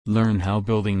Learn how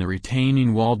building the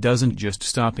retaining wall doesn't just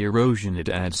stop erosion, it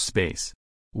adds space.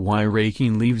 Why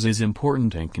raking leaves is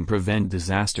important and can prevent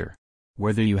disaster.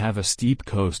 Whether you have a steep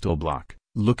coastal block,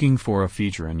 looking for a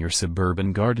feature in your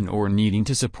suburban garden, or needing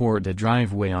to support a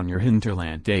driveway on your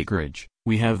hinterland acreage,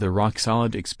 we have the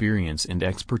rock-solid experience and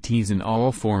expertise in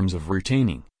all forms of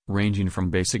retaining, ranging from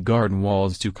basic garden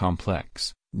walls to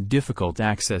complex,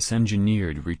 difficult-access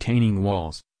engineered retaining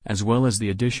walls, as well as the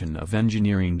addition of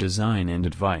engineering design and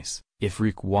advice, if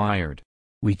required.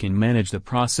 We can manage the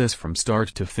process from start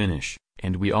to finish,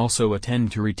 and we also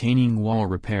attend to retaining wall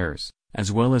repairs,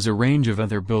 as well as a range of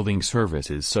other building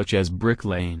services such as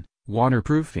bricklaying,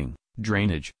 waterproofing,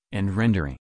 drainage, and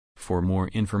rendering. For more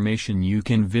information you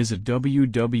can visit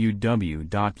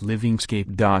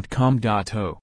www.livingscape.com.o.